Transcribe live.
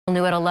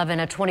New at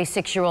 11, a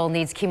 26-year-old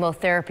needs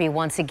chemotherapy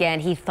once again.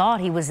 He thought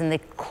he was in the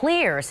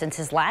clear since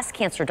his last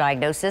cancer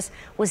diagnosis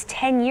was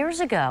 10 years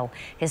ago.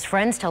 His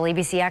friends tell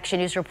ABC Action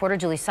News reporter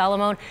Julie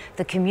Solomon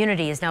the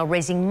community is now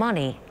raising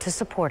money to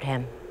support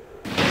him.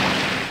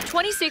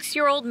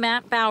 26-year-old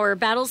Matt Bauer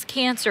battles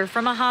cancer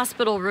from a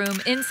hospital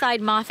room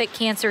inside Moffitt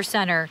Cancer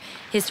Center.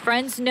 His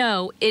friends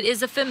know it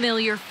is a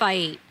familiar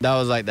fight. That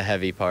was like the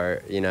heavy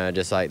part,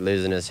 just like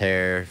losing his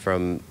hair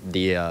from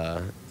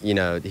the,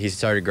 he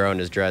started growing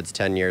his dreads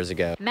 10 years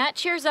ago. Matt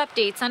shares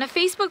updates on a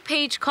Facebook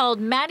page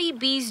called Matty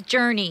B's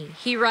Journey.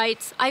 He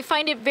writes, "I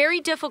find it very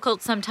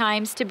difficult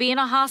sometimes to be in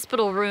a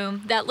hospital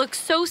room that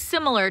looks so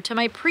similar to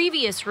my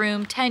previous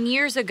room 10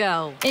 years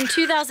ago." In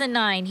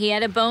 2009, he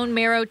had a bone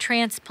marrow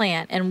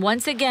transplant, and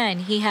once again,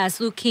 he has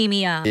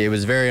leukemia. It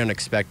was very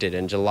unexpected.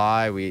 In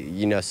July, we,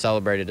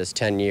 celebrated his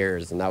 10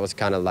 years, and that was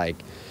kind of like,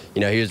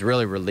 he was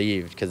really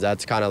relieved because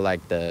that's kind of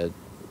like the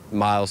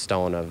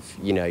milestone of,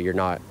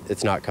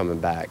 it's not coming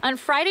back. On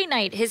Friday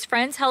night, his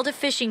friends held a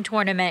fishing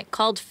tournament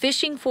called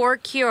Fishing for a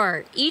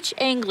Cure. Each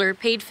angler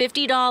paid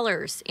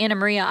 $50. Anna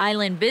Maria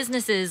Island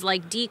businesses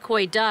like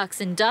Decoy Ducks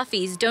and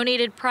Duffy's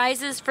donated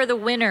prizes for the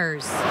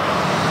winners.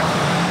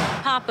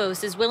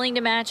 Papos is willing to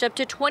match up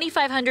to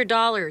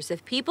 $2,500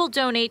 if people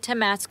donate to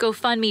Matt's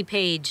GoFundMe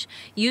page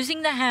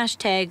using the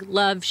hashtag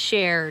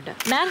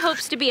 #LoveShared. Matt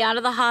hopes to be out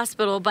of the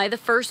hospital by the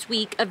first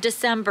week of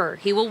December.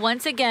 He will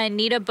once again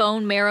need a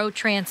bone marrow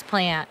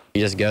transplant. He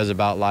just goes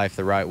about life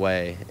the right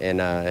way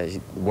and he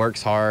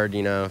works hard,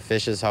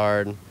 fishes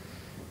hard.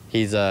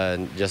 He's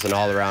just an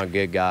all-around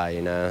good guy,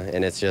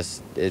 and it's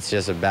just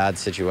a bad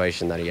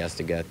situation that he has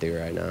to go through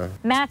right now.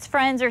 Matt's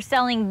friends are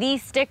selling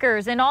these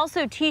stickers and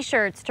also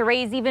T-shirts to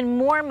raise even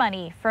more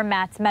money for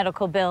Matt's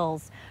medical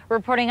bills.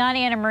 Reporting on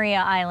Anna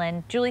Maria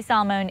Island, Julie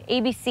Solomon,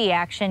 ABC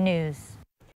Action News.